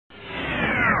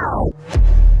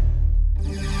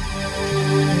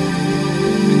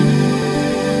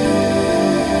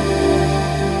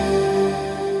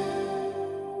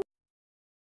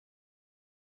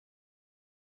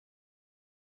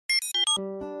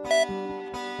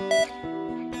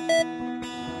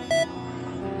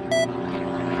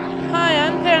Hi,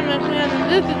 I'm Sara McMahon, and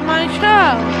this is my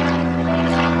show.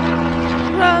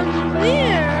 From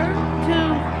near to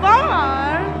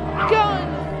far, going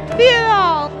to see it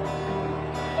all.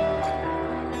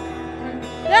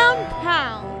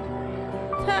 Downtown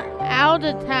to out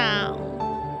of town,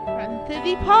 from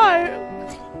city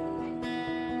parks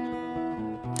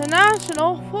to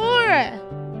national forest,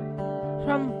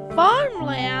 from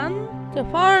farmland to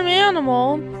farm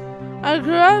animals. I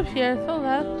grew up here, so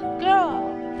let's go.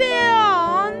 They're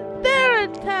on their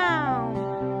town.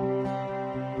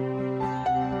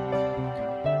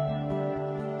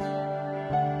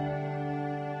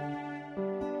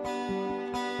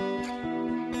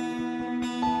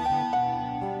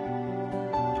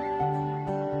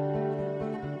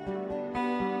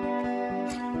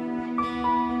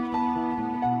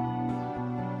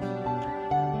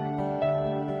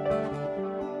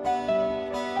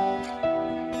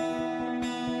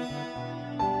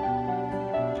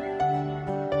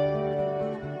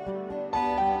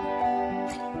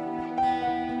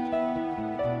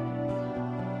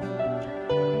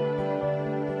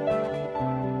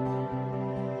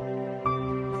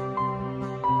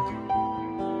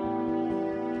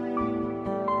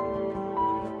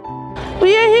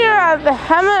 We are here at the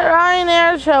Hemet Ryan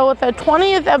Air Show with the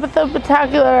 20th episode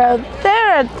spectacular of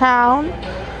Sara Town.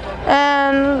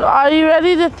 And are you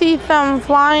ready to see some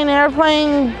flying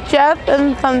airplane jets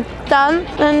and some stunts?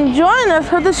 And join us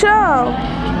for the show.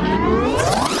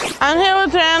 I'm here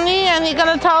with Randy, and he's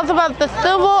going to tell us about the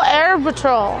Civil Air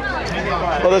Patrol.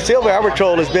 Well, the Civil Air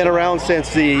Patrol has been around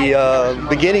since the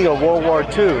beginning of World War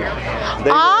II.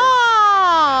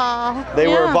 They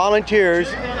were volunteers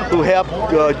who helped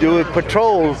do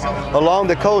patrols along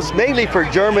the coast, mainly for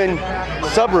German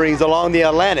submarines along the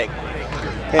Atlantic.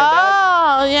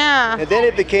 And then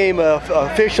it became an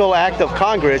official act of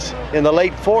Congress in the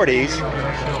late 40s,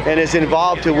 and it's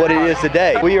evolved to what it is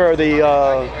today. We are the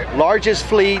largest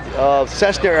fleet of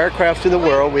Cessna aircraft in the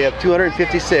world. We have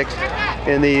 256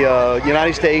 in the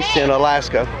United States and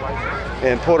Alaska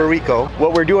and Puerto Rico.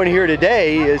 What we're doing here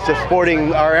today is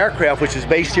supporting our aircraft, which is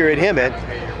based here at Hemet,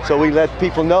 so we let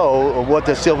people know what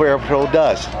the Civil Air Patrol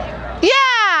does.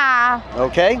 Yeah!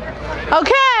 Okay?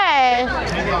 Okay!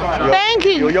 Thank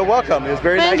you. You're welcome. It was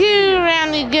very nice. Thank you,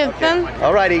 Randy Gibson. Okay.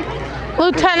 All righty.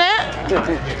 Lieutenant.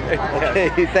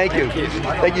 Okay, thank you.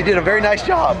 Thank you. You did a very nice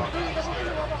job.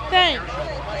 Thanks.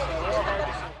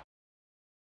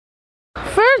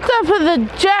 First up is the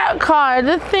jet car.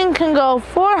 This thing can go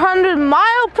 400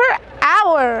 miles per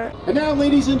hour. And now,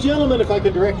 ladies and gentlemen, if I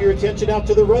could direct your attention out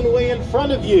to the runway in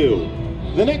front of you.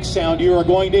 The next sound you are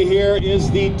going to hear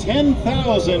is the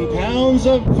 10,000 pounds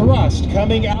of thrust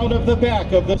coming out of the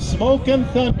back of the Smoke and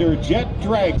Thunder jet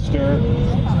dragster,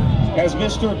 as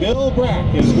Mr. Bill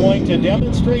Braack is going to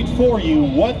demonstrate for you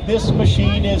what this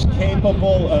machine is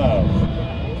capable of.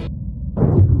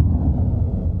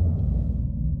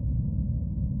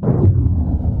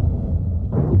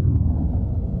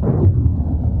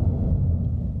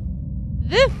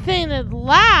 This thing is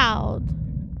loud.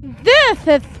 This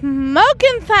is Smoke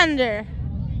and Thunder.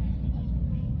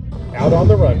 Out on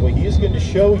the runway, he is going to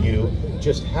show you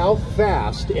just how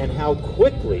fast and how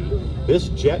quickly this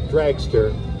jet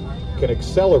dragster can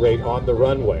accelerate on the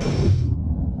runway.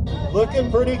 Looking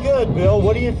pretty good, Bill.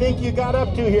 What do you think you got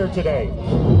up to here today?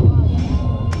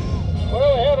 Well,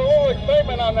 we had a little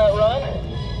excitement on that run.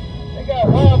 They got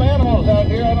wild animals out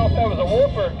here. I don't know if that was a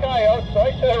wolf or a coyote, so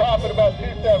I set her off at about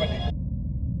 270.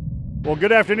 Well,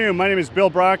 good afternoon. My name is Bill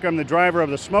Braack. I'm the driver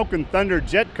of the Smoke and Thunder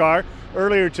jet car.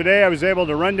 Earlier today, I was able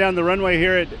to run down the runway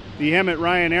here at the Hemet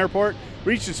Ryan Airport,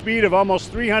 reached a speed of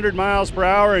almost 300 miles per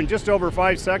hour in just over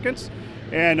 5 seconds.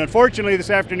 And unfortunately, this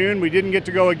afternoon, we didn't get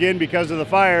to go again because of the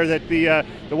fire that the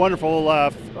wonderful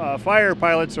fire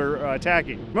pilots are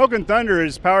attacking. Smoke and Thunder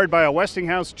is powered by a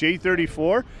Westinghouse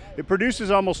J34. It produces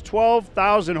almost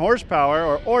 12,000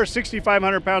 horsepower or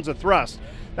 6,500 pounds of thrust.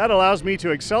 That allows me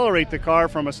to accelerate the car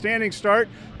from a standing start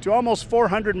to almost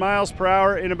 400 miles per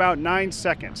hour in about 9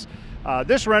 seconds.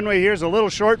 This runway here is a little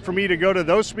short for me to go to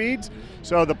those speeds,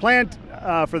 so the plan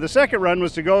for the second run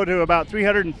was to go to about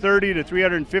 330 to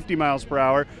 350 miles per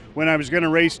hour when I was going to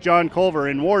race John Culver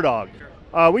in War Dog.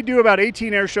 We do about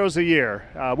 18 air shows a year.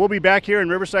 We'll be back here in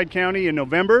Riverside County in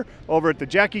November over at the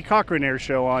Jackie Cochran Air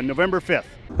Show on November 5th.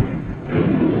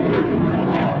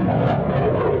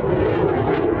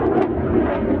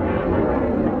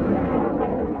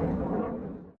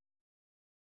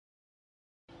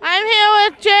 I'm here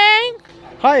with Jay.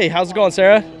 Hi, how's it going,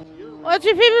 Sarah? What's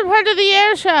your favorite part of the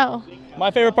air show? My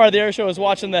favorite part of the air show is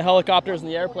watching the helicopters and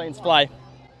the airplanes fly.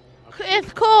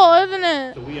 It's cool, isn't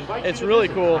it? It's really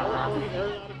cool.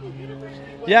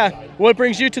 Yeah. What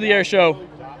brings you to the air show?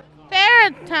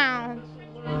 Fair town.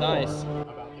 Nice.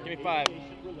 Give me 5.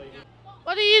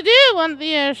 What do you do on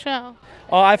the air show?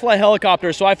 I fly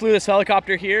helicopters, so I flew this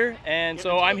helicopter here, and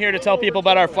so I'm here to tell people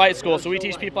about our flight school. So we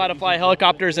teach people how to fly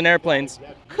helicopters and airplanes.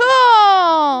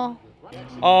 Cool.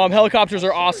 Helicopters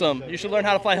are awesome. You should learn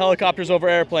how to fly helicopters over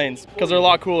airplanes because they're a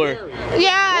lot cooler.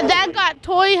 Yeah, Dad got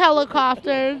toy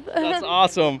helicopters. That's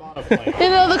awesome. You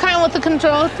know, the kind with the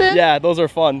controls in? Yeah, those are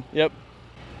fun. Yep.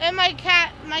 And my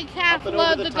cats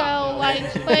love to go,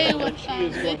 like, play with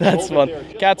them. That's fun.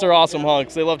 Cats are awesome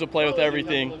hunks. They love to play with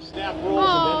everything.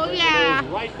 Oh, yeah.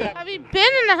 Have you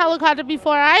been in a helicopter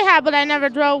before? I have, but I never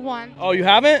drove one. Oh, you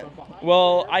haven't?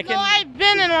 Well, I can... No, I've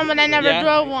been in one, but I never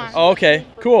drove one. Oh, okay.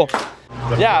 Cool.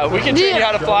 Yeah, we can train you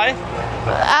how to fly.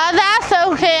 That's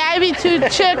okay. I'd be too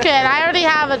chicken. I already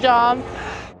have a job.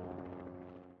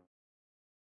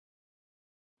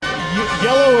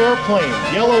 Yellow airplane.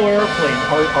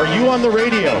 Are you on the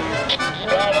radio?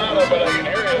 Not on it, but I can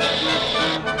hear you.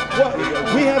 What?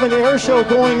 We have an air show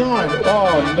going on.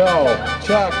 Oh no,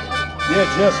 Chuck, you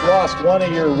just lost one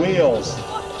of your wheels.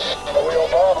 The wheel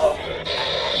problem.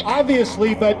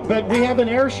 Obviously, but we have an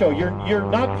air show. You're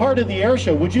not part of the air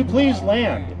show. Would you please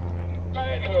land? I'm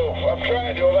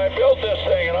trying to. I built this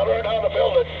thing, and I learned how to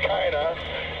build it, kinda,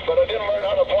 but I didn't learn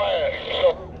how to fly it.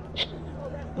 So.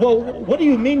 Well, what do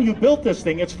you mean you built this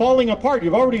thing? It's falling apart.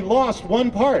 You've already lost one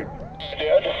part. I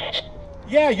did?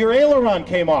 Yeah, your aileron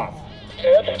came off.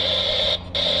 Did? The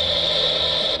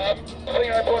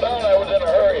thing I put on, I was in a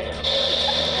hurry.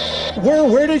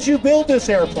 Where did you build this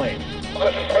airplane?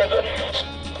 This is prison.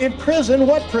 In prison?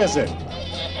 What prison? I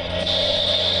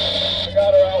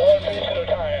got her out one piece at a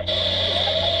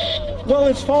time. Well,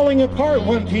 it's falling apart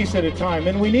one piece at a time,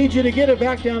 and we need you to get it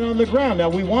back down on the ground. Now,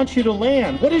 we want you to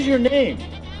land. What is your name?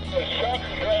 It's Chuck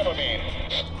Dramamine.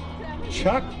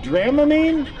 Chuck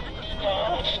Dramamine?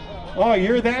 Oh,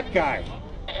 you're that guy.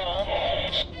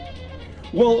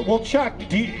 Well, Chuck,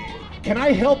 can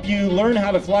I help you learn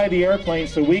how to fly the airplane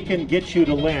so we can get you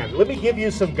to land? Let me give you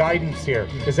some guidance here.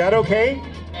 Is that okay?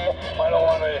 I don't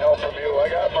want any help from you. I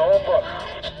got my own book.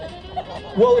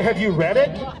 Well, have you read it?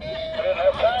 I didn't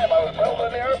have time. I was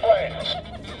building the airplane.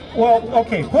 Well,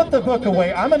 okay, put the book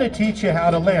away. I'm going to teach you how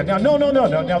to land. Now, no.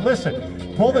 Now, listen.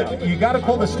 You got to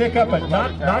pull the stick up, but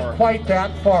not quite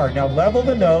that far. Now, level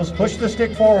the nose, push the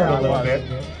stick forward a little bit,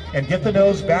 and get the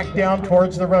nose back down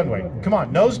towards the runway. Come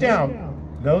on, nose down.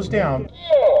 Nose down.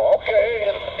 Oh, okay.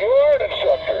 You are an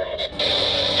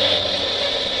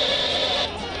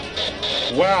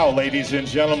instructor. Wow, ladies and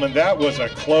gentlemen, that was a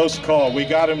close call. We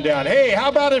got him down. Hey, how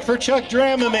about it for Chuck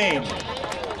Dramamine?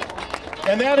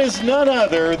 And that is none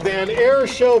other than air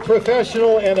show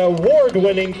professional and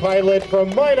award-winning pilot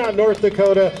from Minot, North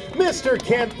Dakota, Mr.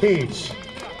 Kent Peach.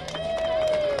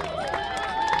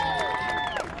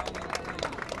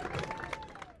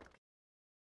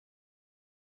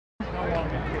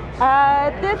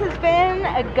 This has been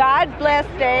a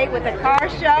God-blessed day with a car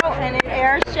show and an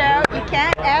air show. You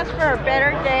can't ask for a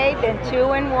better day than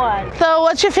 2 in 1. So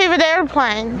what's your favorite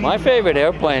airplane? My favorite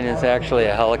airplane is actually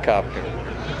a helicopter.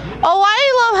 Oh,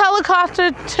 I love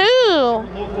helicopter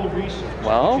too.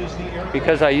 Well,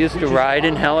 because I used to ride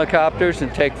in helicopters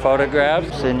and take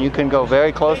photographs, and you can go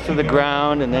very close to the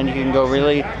ground, and then you can go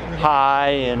really high,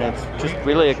 and it's just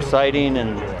really exciting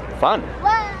and fun.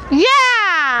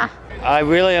 Yeah! I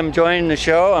really am enjoying the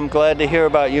show. I'm glad to hear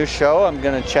about your show. I'm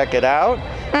going to check it out.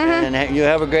 And you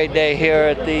have a great day here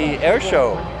at the air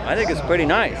show. I think it's pretty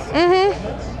nice.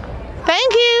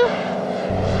 Thank you.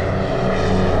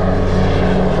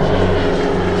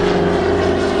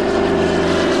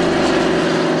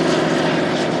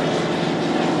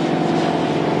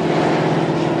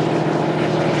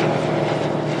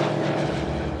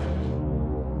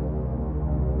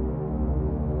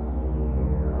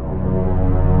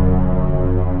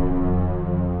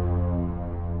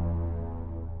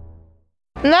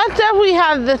 Next up we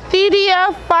have the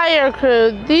CDF fire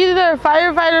crew. These are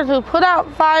firefighters who put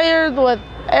out fires with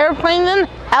airplanes and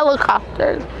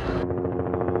helicopters.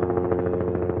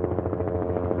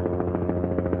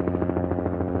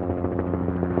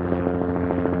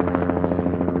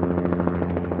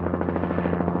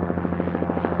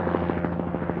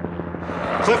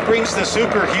 Cliff brings the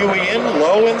Super Huey in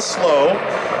low and slow.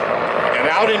 And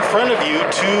out in front of you,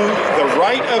 to the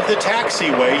right of the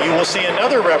taxiway, you will see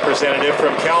another representative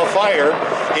from CAL FIRE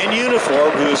in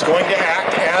uniform who is going to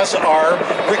act as our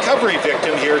recovery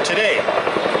victim here today.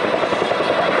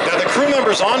 Now, the crew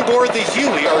members on board the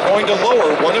Huey are going to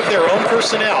lower one of their own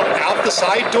personnel out the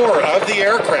side door of the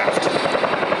aircraft.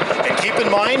 And Keep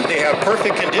in mind, they have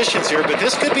perfect conditions here, but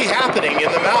this could be happening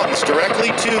in the mountains directly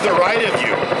to the right of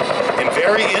you in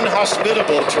very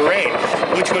inhospitable terrain,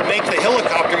 which would make the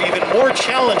helicopter even more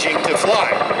challenging to fly.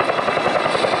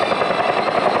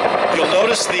 You'll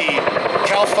notice the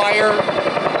CAL FIRE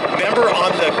member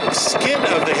on the skid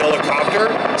of the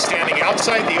helicopter standing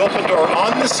outside the open door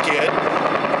on the skid,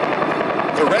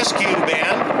 the rescue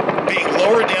man being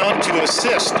lowered down to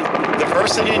assist the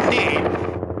person in need.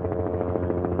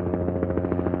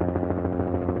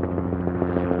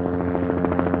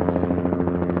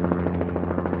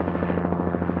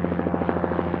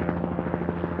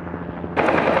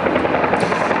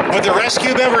 With the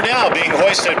rescue member now being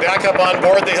hoisted back up on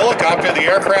board the helicopter, the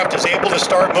aircraft is able to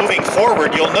start moving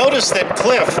forward. You'll notice that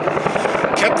Cliff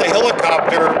kept the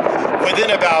helicopter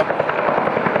within about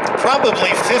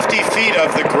probably 50 feet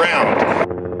of the ground.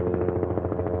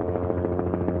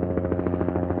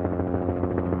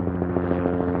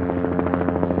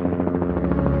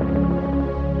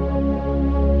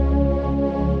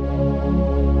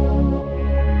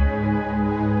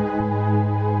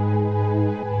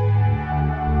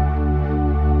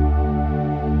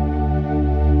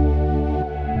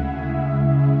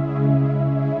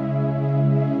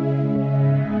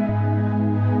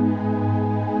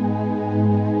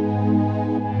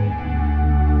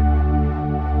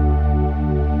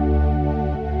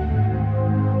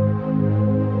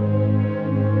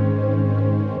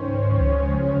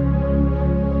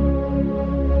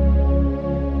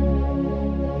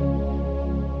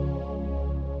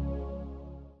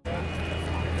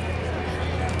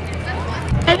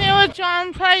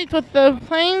 John Price with the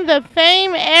Planes of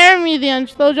Fame Air Museum.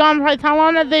 So John Price, how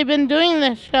long have they been doing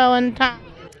this show in town?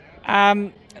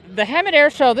 The Hemet Air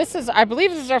Show, I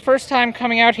believe this is our first time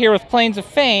coming out here with Planes of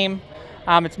Fame.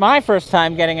 It's my first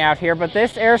time getting out here, but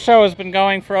this air show has been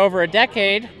going for over a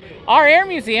decade. Our air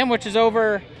museum, which is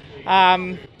over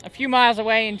a few miles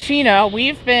away in Chino,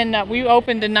 we opened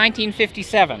in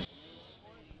 1957.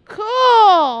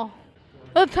 Cool!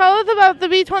 Well, tell us about the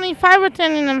B-25 we're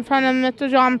standing in front of, Mr.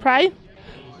 John Price.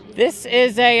 This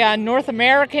is a North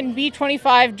American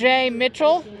B-25J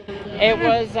Mitchell. It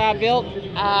was built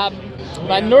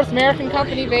by a North American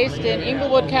company based in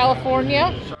Inglewood,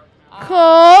 California.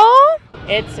 Cool!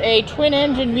 It's a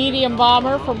twin-engine medium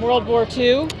bomber from World War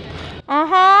II.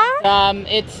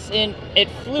 It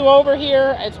flew over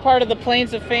here. It's part of the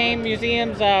Planes of Fame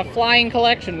Museum's flying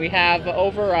collection. We have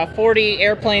over 40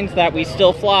 airplanes that we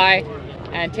still fly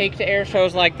and take to air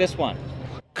shows like this one.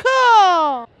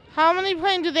 Cool! How many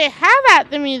planes do they have at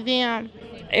the museum?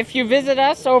 If you visit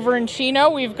us over in Chino,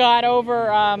 we've got over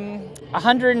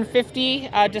 150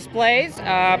 displays,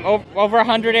 over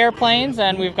 100 airplanes,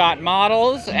 and we've got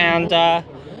models and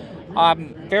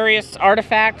various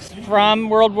artifacts from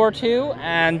World War II,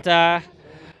 and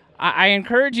I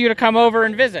encourage you to come over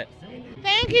and visit.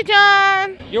 Thank you,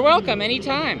 John. You're welcome,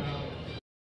 anytime.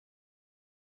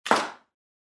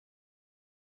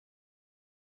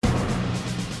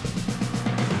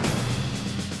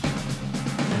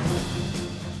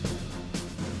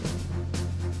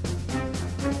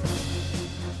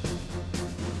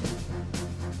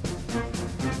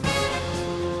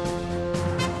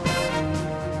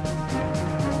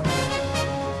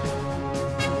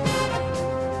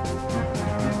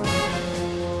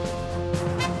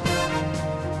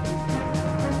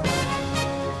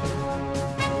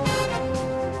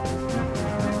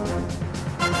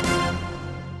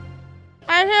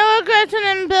 I'm here with Gretchen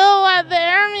and Bill at the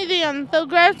Air Museum. So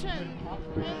Gretchen and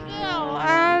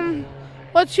Bill,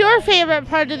 what's your favorite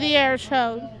part of the air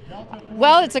show?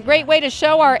 Well, it's a great way to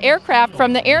show our aircraft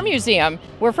from the Air Museum.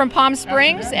 We're from Palm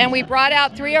Springs, and we brought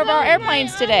out 3 of our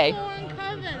airplanes today.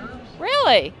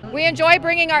 Really? We enjoy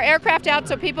bringing our aircraft out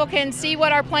so people can see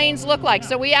what our planes look like.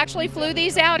 So we actually flew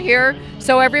these out here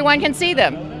so everyone can see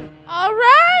them. All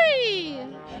right!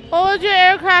 What was your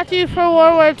aircraft used for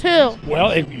World War II?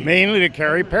 Well, mainly to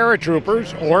carry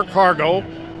paratroopers or cargo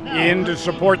in to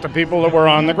support the people that were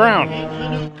on the ground.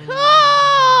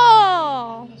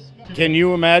 Cool! Can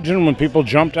you imagine when people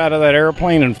jumped out of that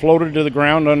airplane and floated to the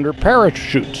ground under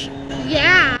parachutes?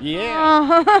 Yeah.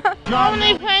 Yeah. How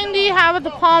many planes do you have at the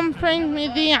Palm Springs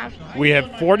Museum? We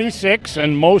have 46,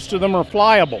 and most of them are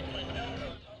flyable.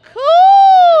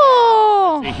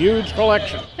 Cool! It's a huge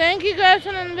collection. Thank you,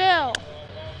 Gretchen and Bill.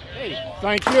 Hey,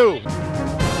 thank you.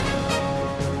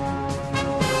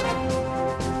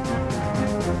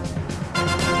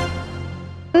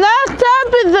 Next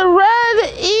up is the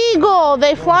Red Eagle.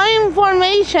 They fly in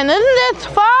formation. Isn't this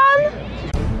fun?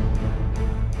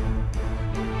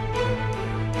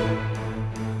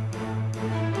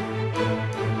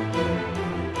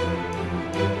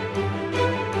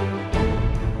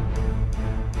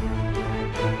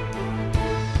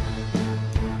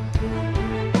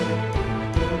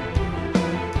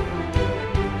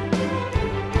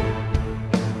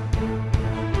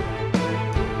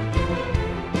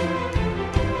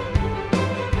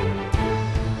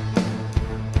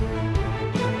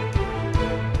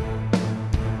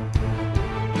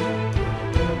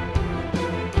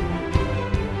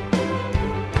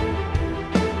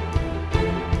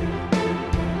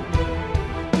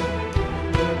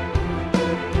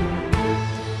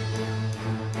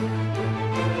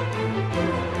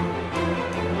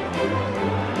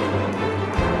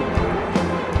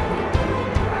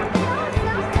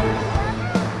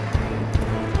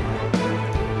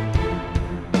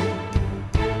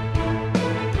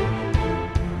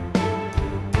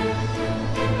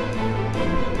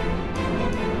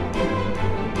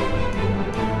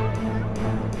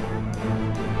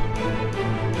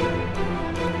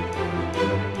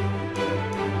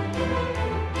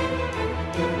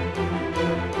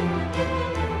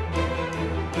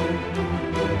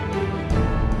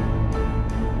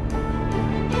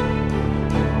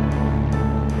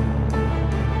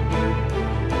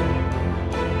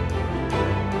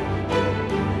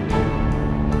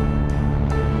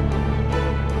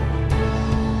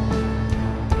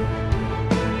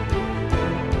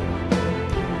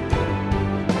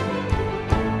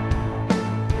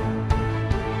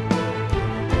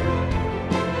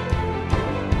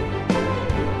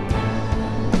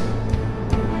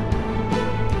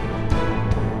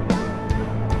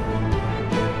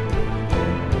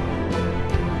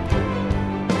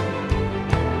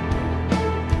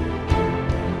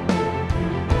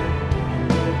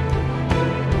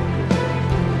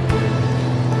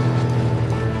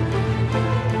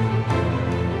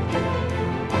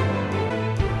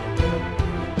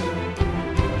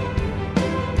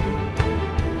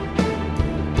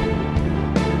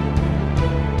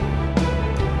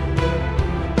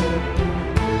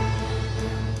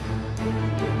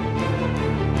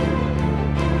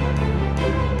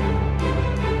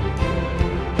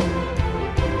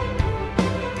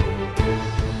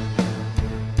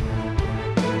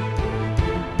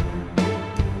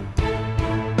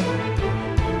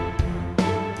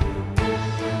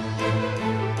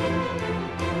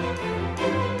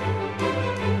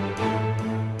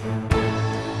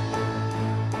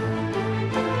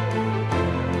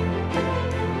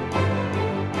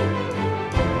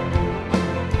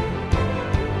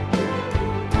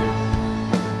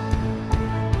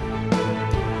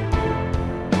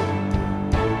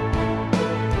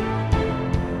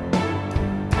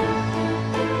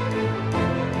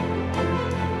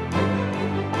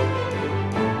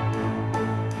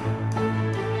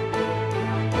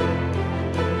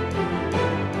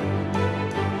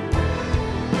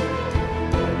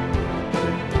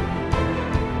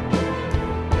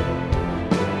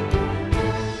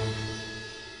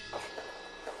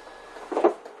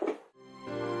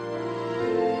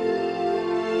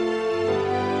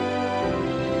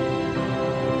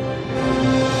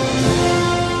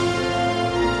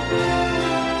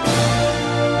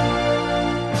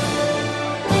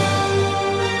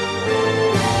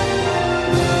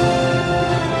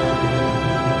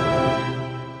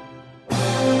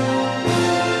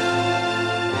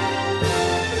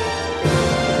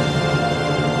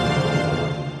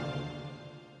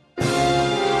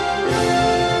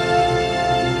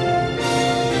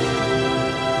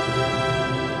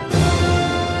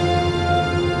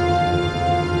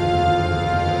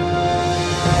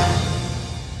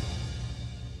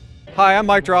 Hi, I'm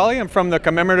Mike Drawley. I'm from the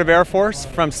Commemorative Air Force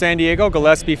from San Diego,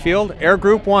 Gillespie Field, Air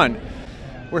Group 1.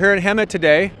 We're here in Hemet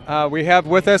today. We have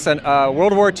with us a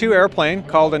World War II airplane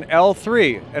called an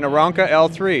L3, an Aranca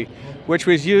L3, which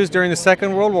was used during the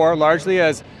Second World War largely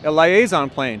as a liaison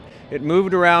plane. It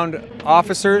moved around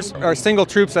officers or single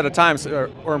troops at a time,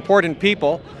 or important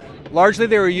people. Largely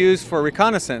they were used for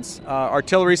reconnaissance,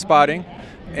 artillery spotting,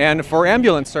 and for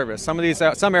ambulance service.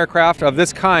 Some aircraft of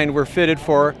this kind were fitted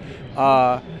for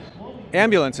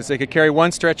ambulances. They could carry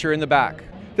one stretcher in the back.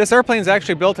 This airplane is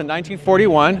actually built in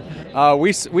 1941.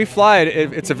 We fly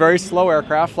it. It's a very slow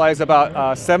aircraft. Flies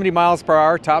about 70 miles per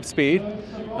hour top speed.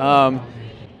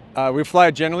 We fly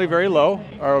it generally very low,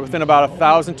 or within about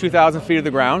 1,000, 2,000 feet of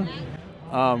the ground.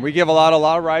 We give a lot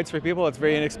of rides for people. It's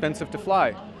very inexpensive to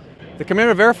fly. The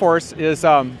Commemorative Air Force is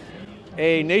a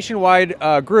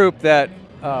nationwide group that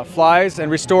flies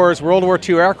and restores World War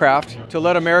II aircraft to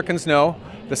let Americans know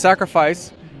the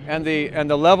sacrifice and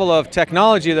the level of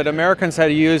technology that Americans had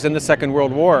to use in the Second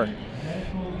World War.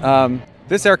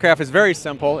 This aircraft is very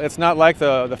simple. It's not like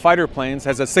the fighter planes. It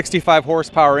has a 65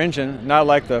 horsepower engine, not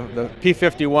like the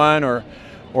P-51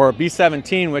 or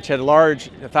B-17, which had large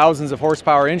thousands of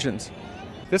horsepower engines.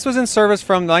 This was in service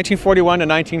from 1941 to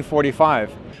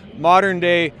 1945. Modern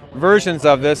day versions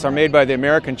of this are made by the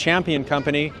American Champion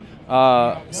Company,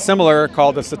 similar,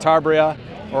 called the Citabria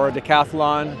or a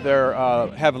Decathlon. They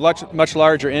have much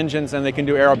larger engines, and they can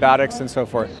do aerobatics and so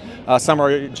forth. Some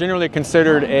are generally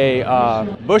considered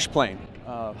a bush plane.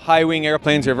 High-wing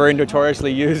airplanes are very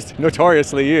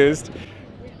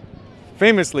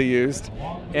famously used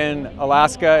in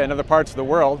Alaska and other parts of the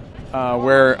world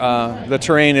where the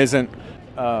terrain isn't,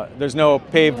 there's no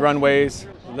paved runways,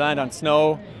 land on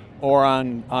snow or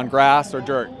on grass or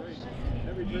dirt.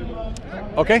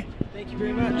 Okay? Thank you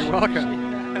very much. You're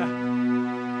welcome.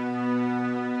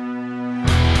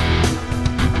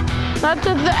 That's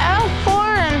just the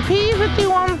F4 and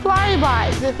P-51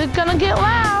 flybys. This is gonna get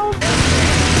loud.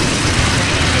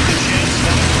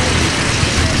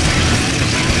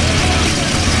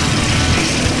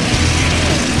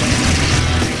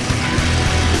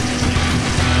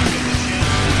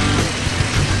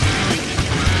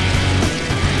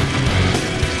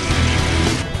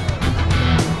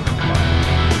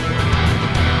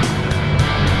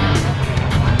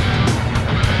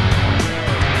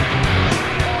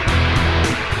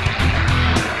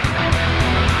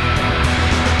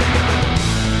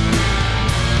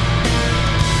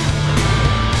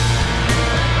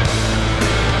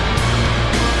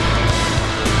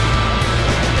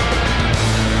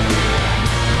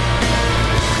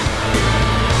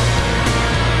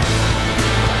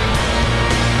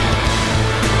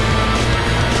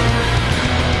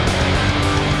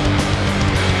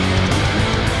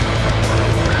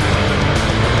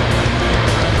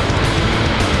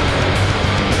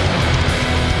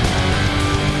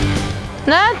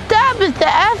 Next up is the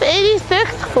F-86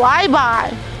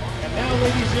 flyby. And now,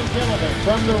 ladies and gentlemen,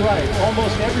 from the right,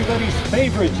 almost everybody's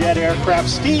favorite jet aircraft,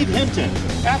 Steve Hinton,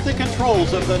 at the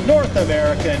controls of the North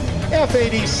American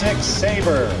F-86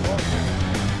 Sabre.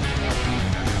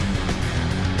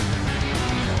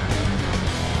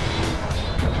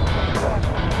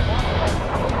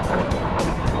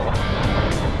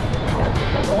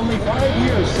 Only 5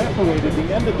 years separated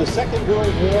the end of the Second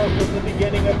World War from the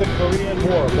beginning of the Korean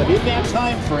War. But in that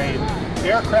time frame,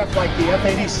 aircraft like the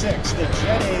F-86, the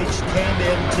jet age, came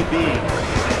into being.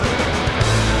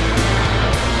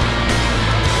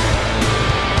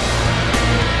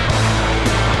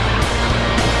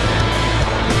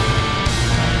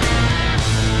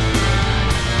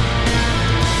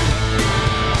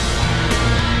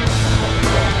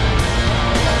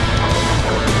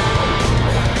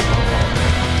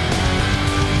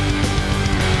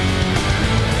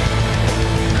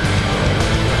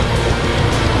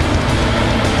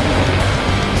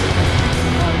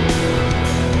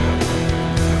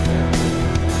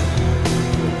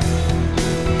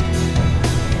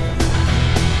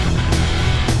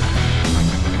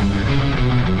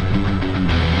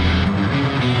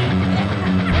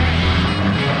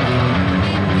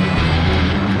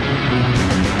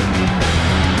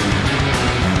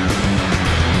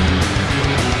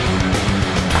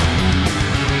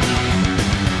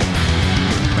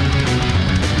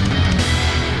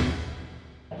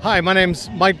 Hi, my name's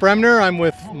Mike Bremner. I'm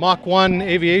with Mach 1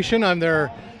 Aviation. I'm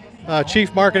their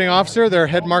Chief Marketing Officer, their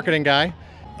head marketing guy.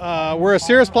 We're a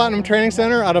Cirrus Platinum Training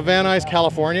Center out of Van Nuys,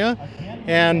 California,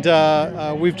 and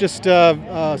we've just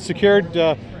secured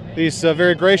these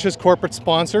very gracious corporate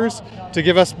sponsors to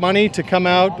give us money to come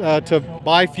out to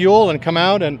buy fuel and come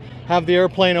out and have the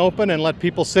airplane open and let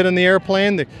people sit in the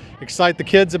airplane, excite the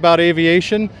kids about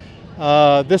aviation.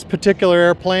 This particular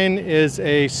airplane is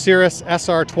a Cirrus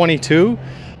SR-22.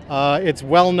 It's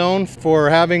well known for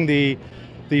having the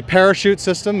parachute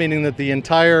system, meaning that the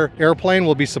entire airplane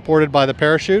will be supported by the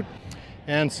parachute.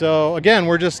 And so again,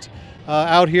 we're just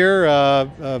out here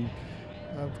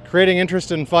creating interest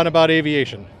and fun about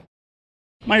aviation.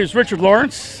 My name is Richard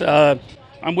Lawrence.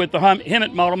 I'm with the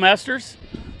Hemet Model Masters,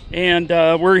 and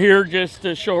we're here just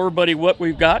to show everybody what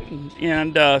we've got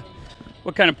and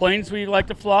what kind of planes we like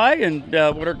to fly and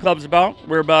what our club's about.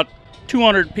 We're about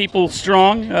 200 people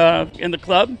strong in the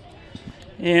club,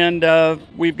 and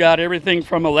we've got everything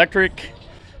from electric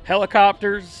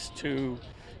helicopters to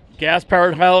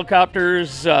gas-powered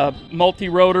helicopters,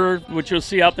 multi-rotor, which you'll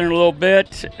see out there in a little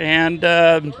bit, and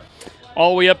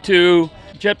all the way up to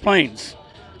jet planes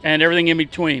and everything in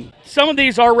between. Some of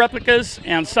these are replicas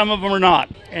and some of them are not,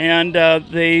 and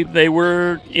they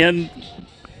were in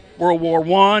World War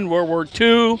I, World War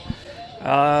II.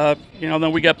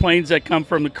 Then we got planes that come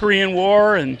from the Korean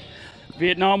War and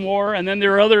Vietnam War, and then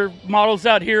there are other models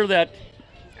out here that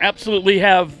absolutely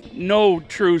have no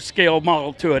true scale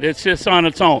model to it. It's just on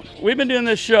its own. We've been doing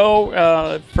this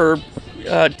show for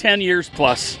 10 years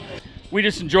plus. We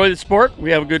just enjoy the sport.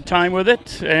 We have a good time with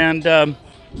it, and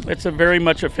it's very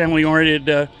much a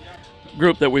family-oriented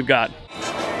group that we've got.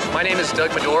 My name is Doug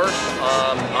Medor.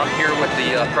 I'm here with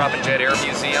the Prop and Jet Air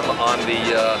Museum. I'm the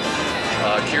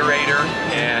curator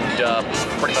and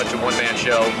pretty much a one-man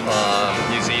show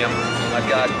museum. I've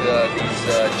got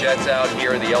these jets out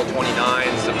here, the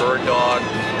L-29s, the Bird Dog,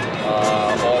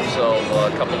 also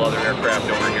a couple other aircraft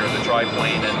over here, the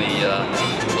triplane and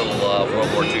the little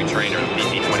World War II trainer, the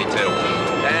PT-22.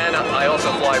 And I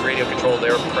also fly radio-controlled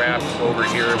aircraft over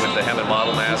here with the Hemet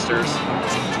Model Masters.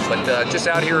 But just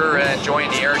out here enjoying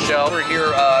the air show. Over here,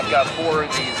 I've got 4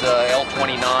 of these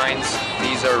L-29s.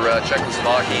 These are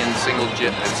Czechoslovakian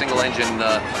single-engine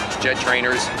jet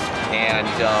trainers. And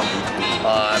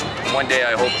one day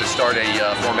I hope to start a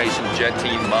formation jet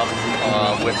team up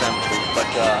with them. But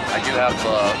I do have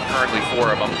currently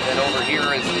 4 of them. And over here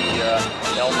is the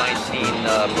L-19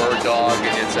 Bird Dog.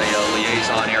 It's a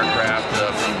liaison aircraft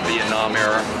from the Vietnam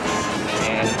era.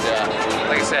 And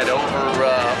like I said,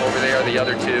 over there, the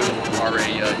other 2 are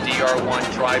a DR-1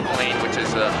 triplane, which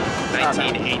is a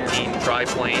 1918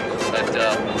 triplane that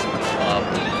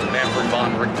Manfred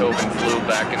von Richthofen flew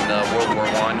back in World War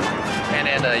I, and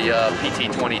then a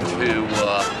PT-22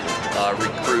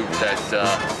 recruit that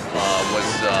was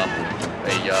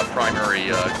a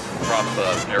primary prop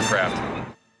aircraft.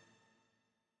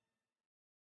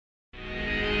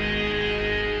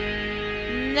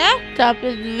 Next up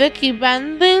is Vicky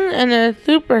Benzing in a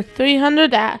Super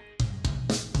 300S.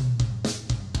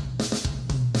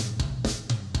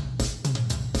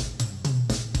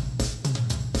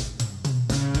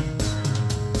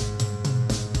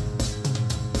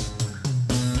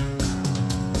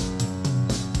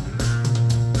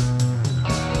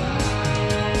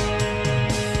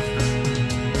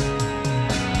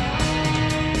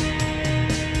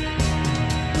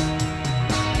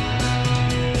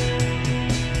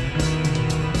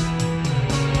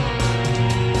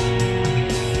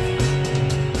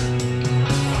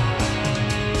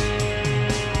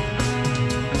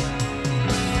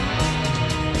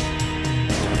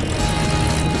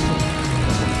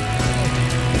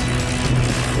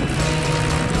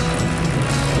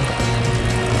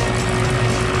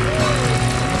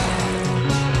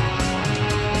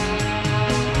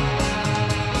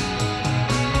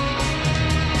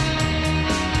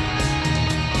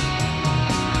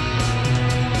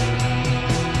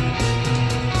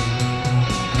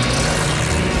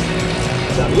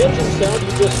 The engine sound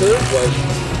you just heard was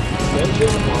the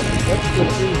engine on the Extra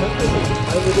 300,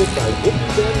 piloted by Vicky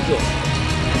Benzing.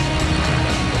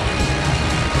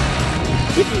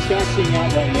 Vicky's taxiing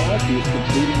out right now. She's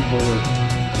completing her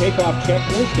takeoff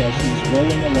checklist as she's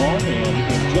rolling along, and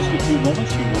in just a few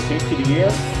moments she will take to the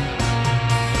air.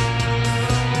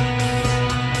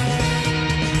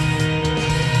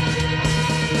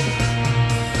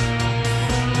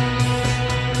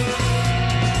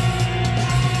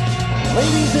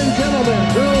 Ladies and gentlemen,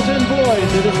 girls and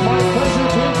boys, it is my pleasure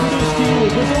to introduce to you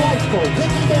the delightful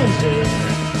Vicky Benzing.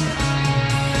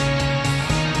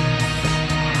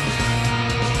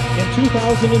 In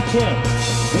 2010,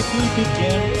 Vicky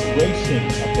began racing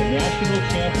at the National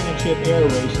Championship Air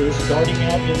Races, starting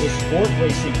out in the sport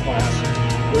racing class,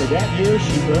 where that year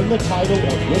she earned the title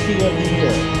of Rookie of the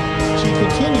Year. She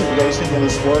continued racing in the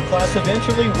sport class,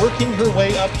 eventually working her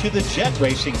way up to the jet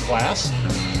racing class.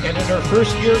 And in her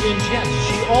first year in jets,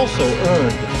 she also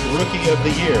earned Rookie of the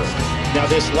Year. Now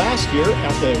this last year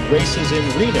at the races in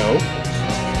Reno,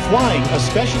 Flying a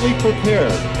specially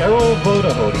prepared Aero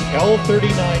Vodahody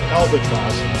L-39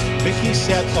 Albatross, Vicky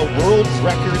set a world's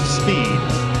record speed.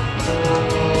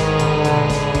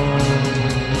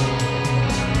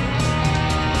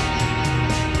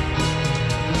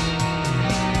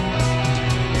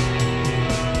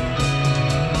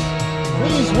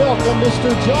 Please welcome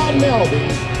Mr. John Melby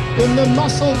in the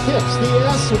Muscle Pips, the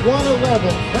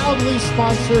S-111, proudly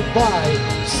sponsored by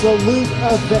Salute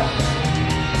Avec.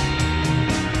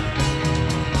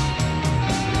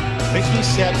 Vicky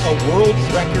set a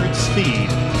world's record speed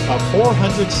of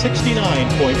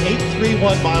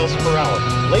 469.831 miles per hour.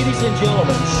 Ladies and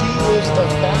gentlemen, she is the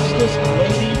fastest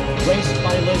lady race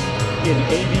pilot in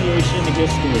aviation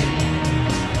history.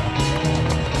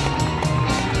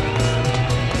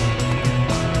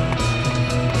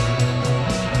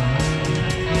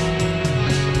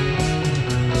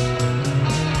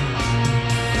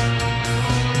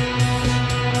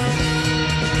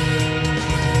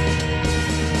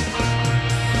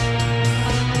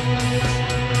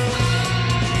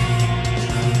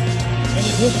 In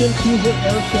addition to her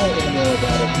air show and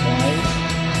aerobatic flying,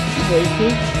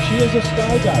 she is a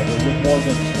skydiver with more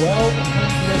than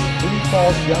 1,200 free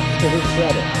fall jumps to her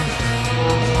credit.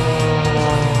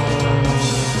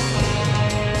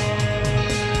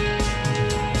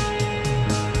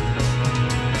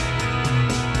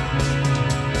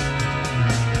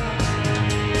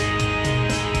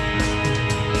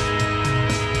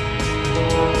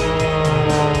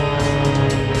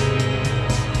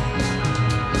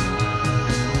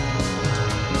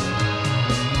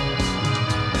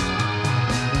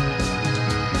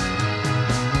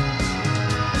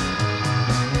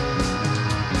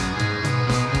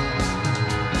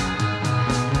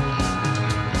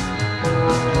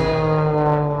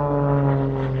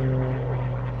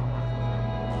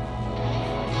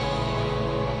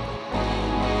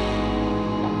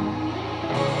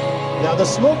 Now, the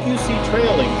smoke you see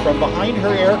trailing from behind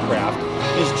her aircraft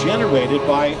is generated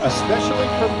by a specially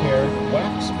prepared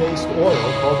wax-based oil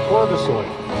called Corvisoid.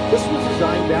 This was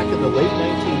designed back in the late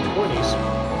 1920s.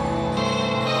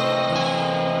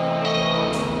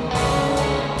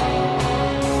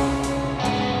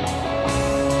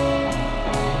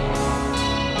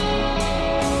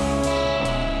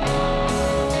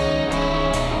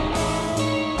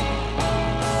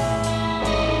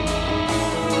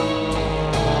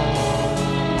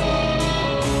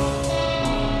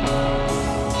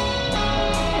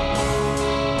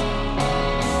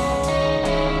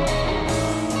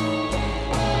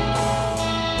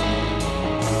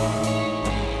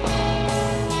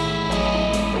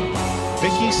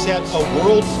 Vicky set a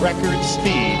world's record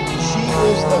speed. She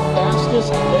is the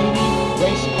fastest lady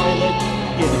race pilot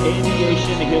in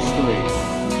aviation history.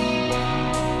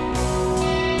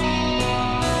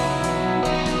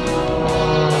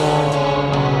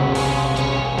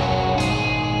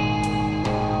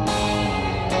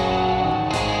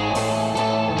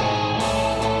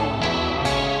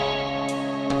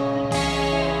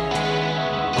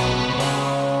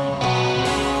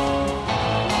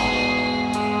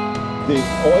 The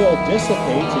oil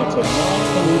dissipates. It's a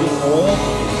non-polluting oil.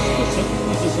 It's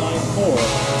specifically designed for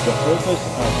the purpose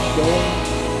of showing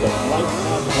the flight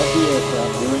path of the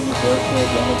aircraft during the air show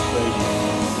demonstration.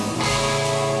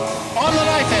 On the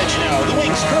knife edge now, the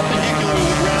wings perpendicular to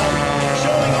the ground,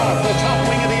 showing off the top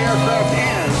wing of the aircraft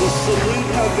and the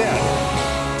salute event.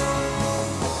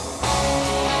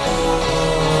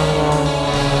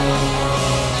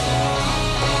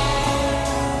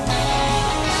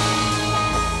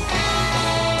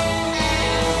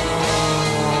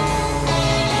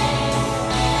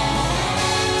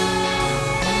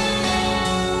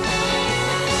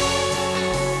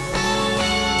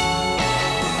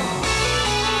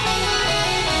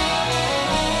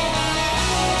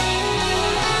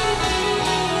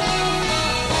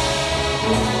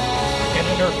 And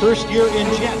in her first year in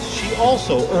jets, she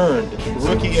also earned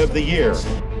Rookie of the Year.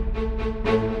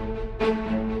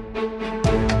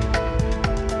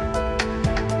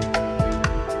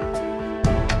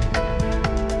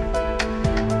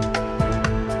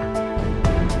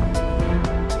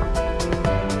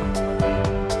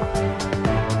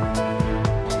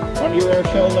 One year air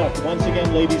show left. Once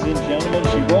again, ladies and gentlemen,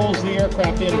 she rolls the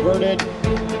aircraft inverted.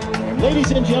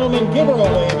 Ladies and gentlemen, give her a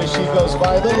wave as she goes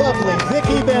by, the lovely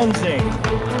Vicky Benzing.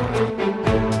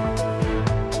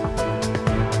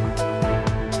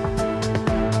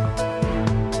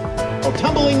 Oh,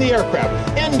 tumbling the aircraft,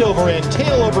 end over end,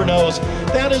 tail over nose.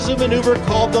 That is a maneuver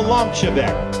called the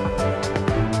Lomchevek.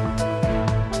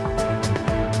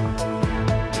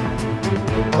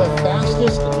 The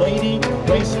fastest lady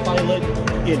race pilot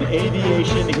in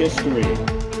aviation history.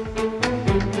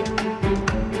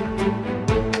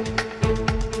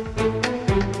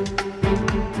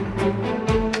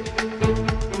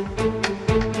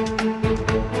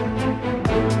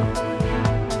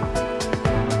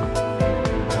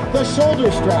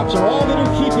 shoulder straps are all that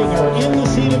are keeping her in the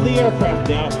seat of the aircraft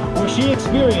now, where she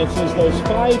experiences those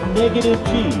 5 negative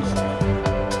G's.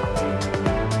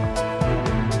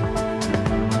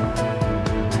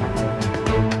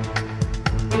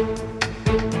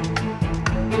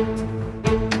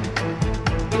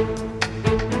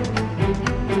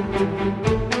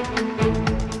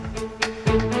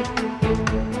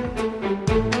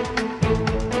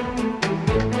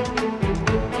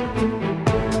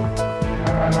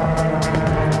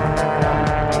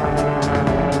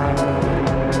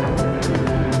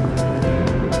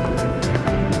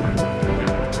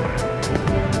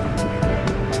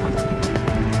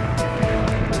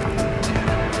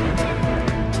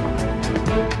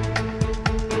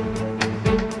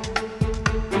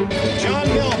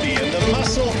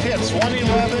 Hits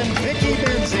 111, Vicky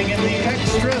Benzing in the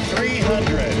extra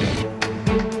 300.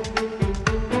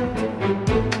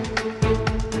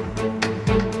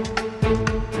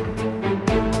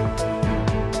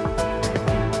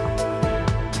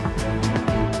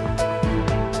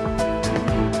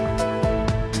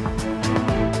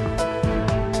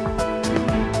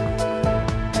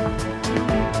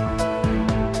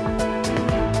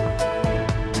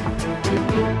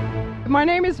 My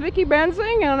name is Vicky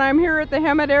Benzing, and I'm here at the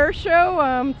Hemet Air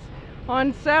Show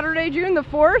on Saturday, June the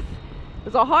 4th.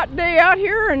 It's a hot day out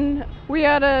here, and we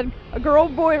had a girl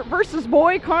boy versus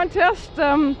boy contest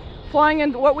flying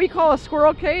in what we call a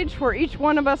squirrel cage, where each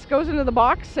one of us goes into the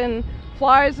box and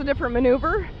flies a different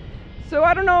maneuver. So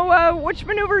I don't know which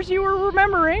maneuvers you were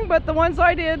remembering, but the ones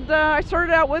I did, I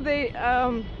started out with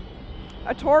a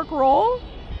torque roll,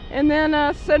 and then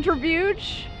a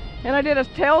centrifuge, and I did a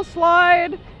tail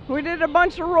slide. We did a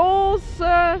bunch of rolls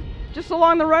just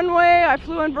along the runway. I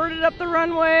flew inverted up the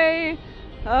runway.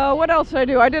 What else did I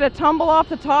do? I did a tumble off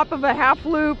the top of a half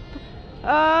loop.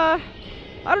 I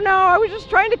don't know, I was just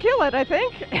trying to kill it, I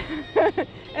think.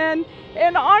 and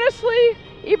honestly,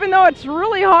 even though it's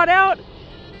really hot out,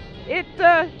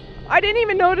 I didn't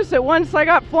even notice it once I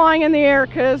got flying in the air,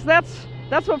 because that's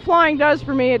what flying does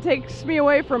for me. It takes me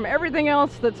away from everything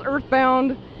else that's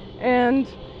earthbound and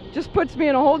just puts me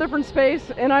in a whole different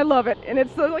space, and I love it. And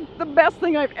it's like the best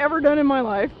thing I've ever done in my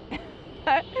life.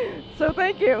 So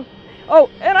thank you. Oh,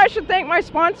 and I should thank my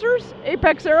sponsors,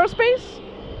 Apex Aerospace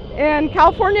and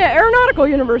California Aeronautical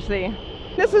University.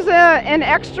 This is an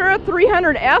extra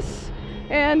 300S,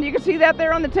 and you can see that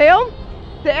there on the tail.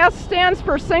 The S stands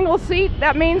for single seat.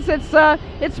 That means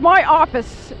it's my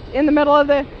office in the middle of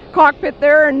the cockpit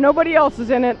there, and nobody else is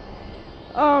in it.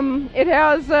 It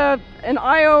has an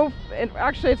IO,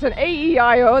 actually it's an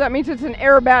AEIO, that means it's an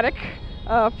aerobatic,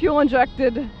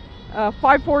 fuel-injected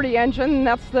 540 engine.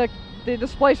 That's the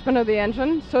displacement of the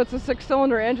engine. So it's a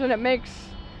 6-cylinder engine. It makes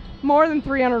more than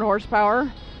 300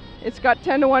 horsepower. It's got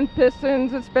 10-to-1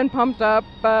 pistons. It's been pumped up.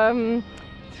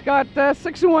 It's got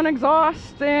 6-to-1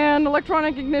 exhaust and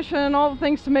electronic ignition, all the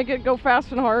things to make it go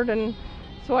fast and hard, and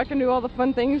so I can do all the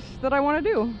fun things that I want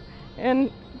to do.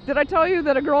 And did I tell you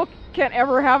that a girl can't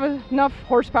ever have enough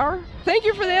horsepower? Thank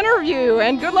you for the interview,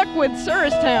 and good luck with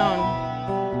Sarastown.